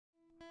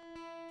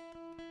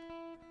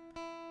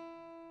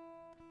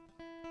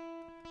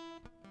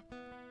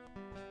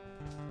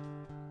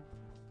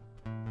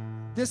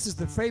This is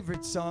the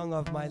favorite song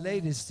of my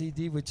latest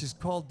CD, which is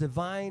called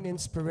Divine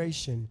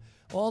Inspiration.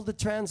 All the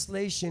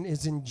translation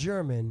is in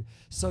German,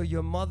 so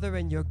your mother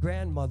and your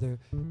grandmother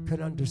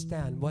could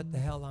understand what the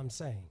hell I'm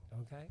saying,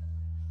 okay?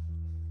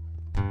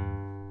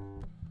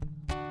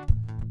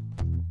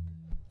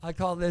 I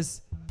call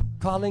this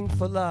Calling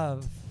for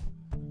Love.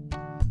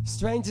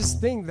 Strangest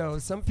thing though,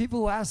 some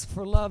people ask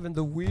for love in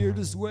the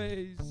weirdest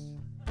ways.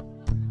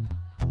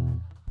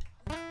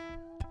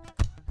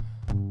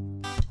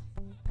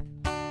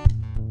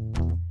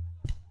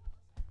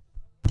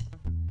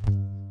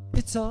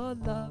 It's all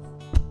love,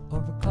 or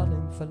we're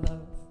calling for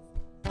love.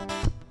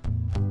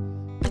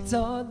 It's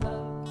all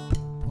love,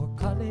 or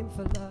calling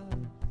for love.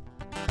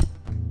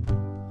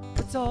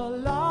 It's all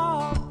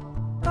love,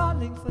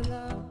 calling for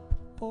love.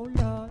 Oh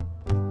Lord,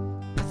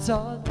 it's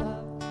all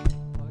love,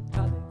 or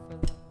calling for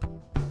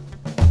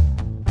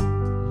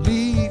love.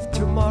 Leave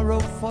tomorrow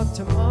for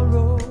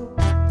tomorrow,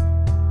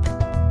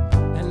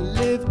 and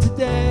live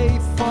today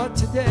for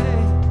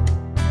today.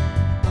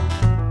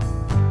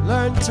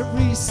 Learn to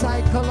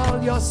recycle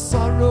all your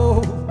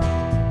sorrow,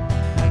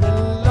 and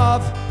in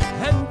love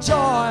and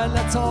joy,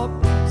 let's all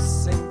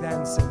sing,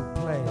 dance, and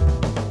play.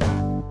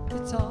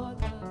 It's all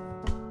love,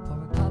 or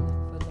we're calling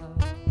for love.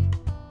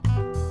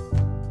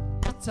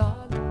 It's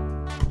all love,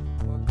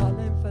 or we're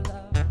calling for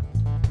love.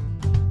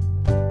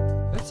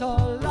 It's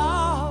all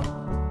love,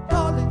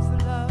 calling for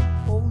love.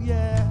 Oh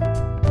yeah,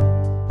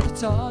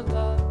 it's all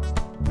love,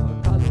 or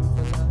we're calling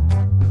for love.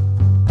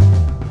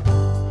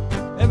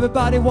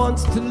 Everybody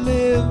wants to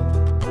live,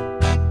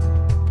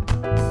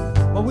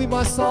 but we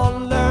must all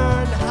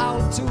learn how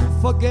to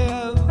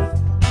forgive.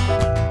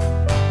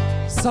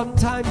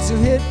 Sometimes you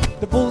hit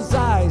the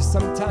bullseye,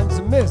 sometimes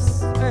you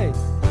miss. Hey,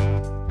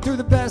 do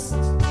the best,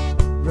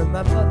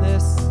 remember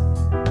this.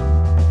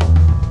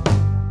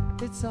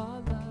 It's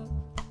all love,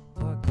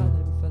 or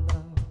calling for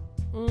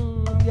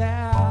love.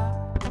 Yeah.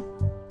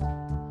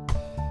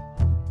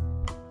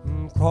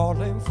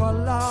 Calling for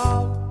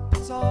love,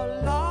 it's all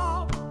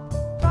love.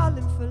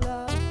 Calling for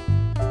love,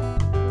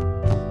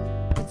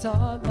 it's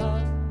all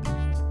love,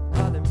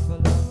 calling for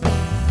love.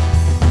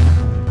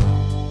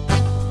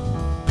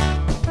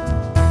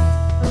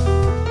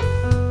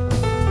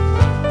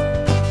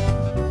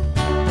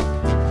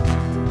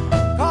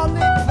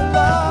 Calling for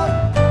love,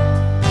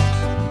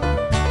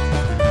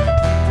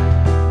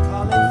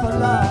 calling for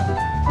love.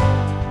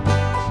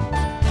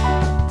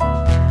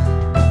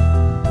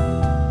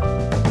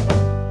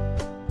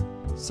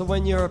 So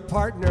when your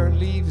partner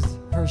leaves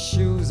her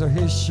shoes or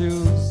his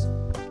shoes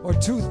or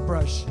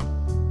toothbrush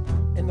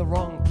in the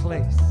wrong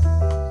place,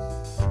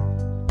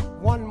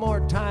 one more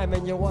time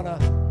and you wanna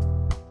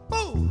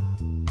boom,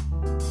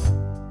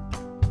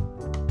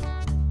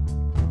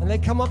 and they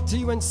come up to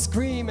you and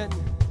scream and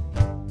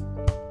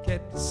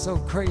get so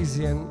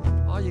crazy, and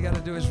all you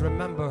gotta do is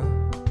remember,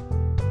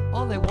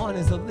 all they want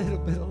is a little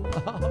bit of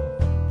love.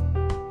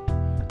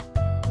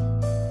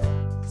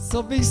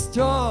 So be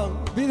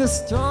strong, be the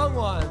strong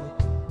one,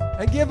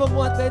 and give them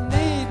what they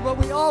need, what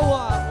we all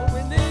want, what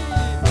we need.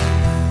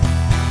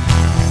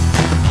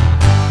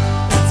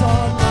 It's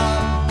all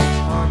love,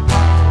 or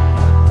calling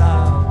for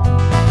love.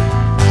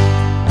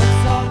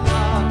 It's all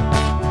love,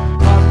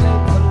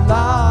 calling for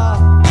love.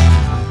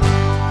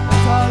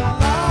 It's all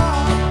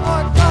love,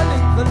 or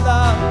calling for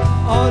love.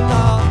 Oh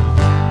love,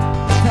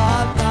 it's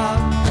all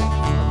love,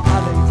 or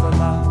calling for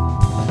love.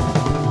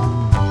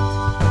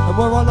 And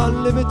we're all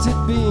unlimited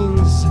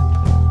beings,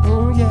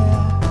 oh yeah.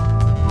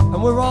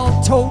 And we're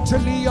all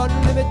totally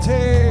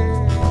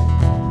unlimited.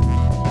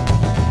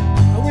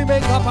 And we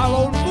make up our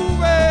own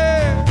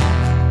movie.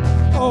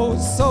 Oh,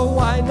 so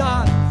why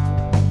not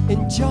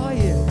enjoy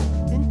it?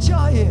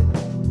 Enjoy it.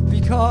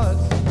 Because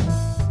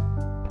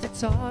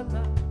it's all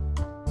love,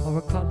 or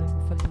we're calling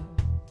for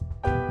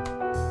love.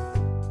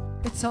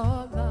 It's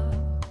all love,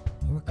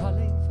 or we're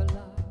calling for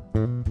love.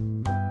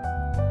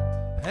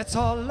 It's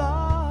all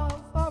love,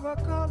 or we're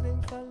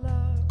calling for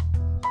love.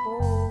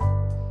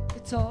 Oh,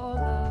 it's all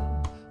love.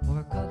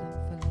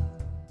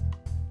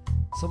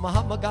 So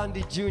Mahatma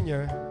Gandhi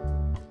Jr.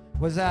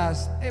 was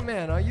asked, "Hey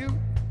man, are you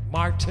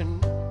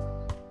Martin?"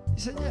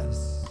 He said,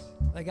 "Yes."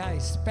 The guy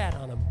spat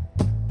on him.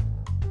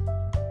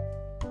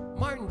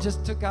 Martin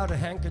just took out a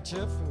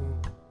handkerchief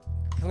and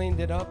cleaned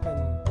it up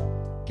and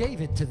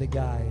gave it to the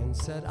guy and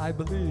said, "I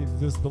believe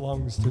this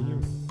belongs to you."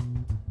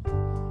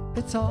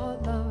 It's all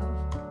love,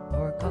 or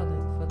we're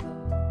calling for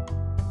love.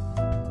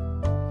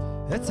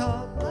 It's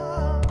all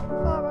love,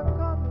 or we're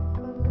calling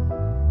for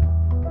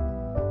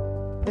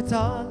love. It's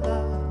all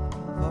love.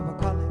 We're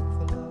calling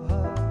for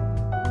love.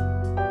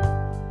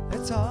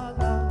 It's all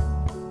love,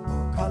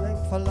 we're calling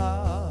for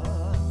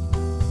love.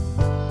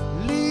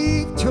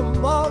 Leave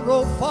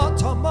tomorrow for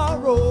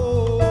tomorrow.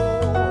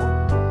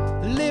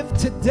 Live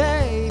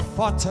today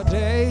for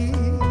today.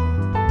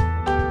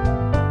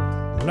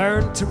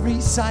 Learn to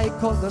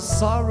recycle the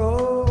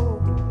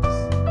sorrows,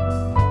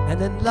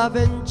 and in love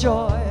and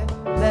joy,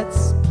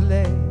 let's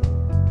play.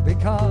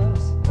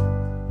 Because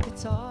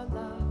it's all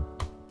love,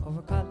 or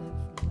we're calling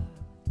for love.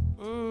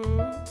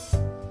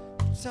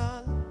 It's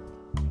all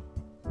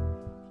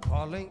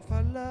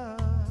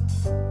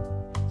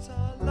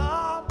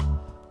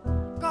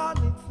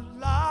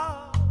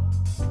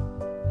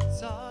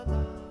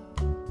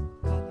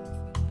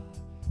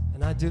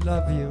I do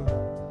love you.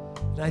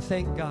 And I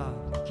thank God.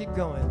 Keep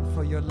going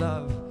for your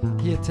love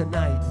here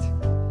tonight.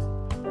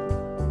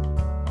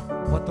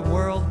 What the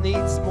world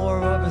needs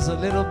more of is a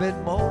little bit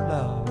more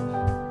love.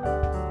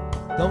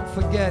 Don't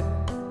forget,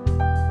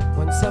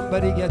 when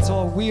somebody gets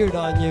all weird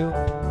on you,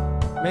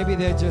 maybe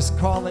they're just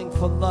calling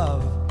for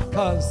love,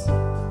 because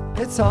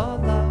it's all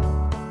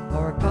love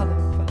or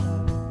calling for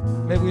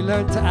love. May we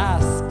learn to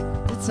ask,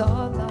 it's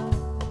all love,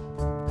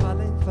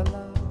 calling for love.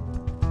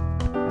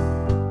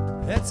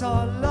 It's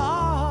all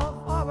love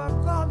or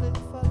calling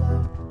for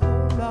love.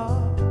 Oh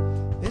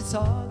Lord, it's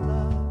all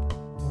love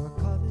or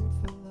calling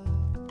for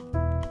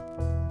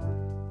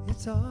love.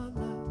 It's all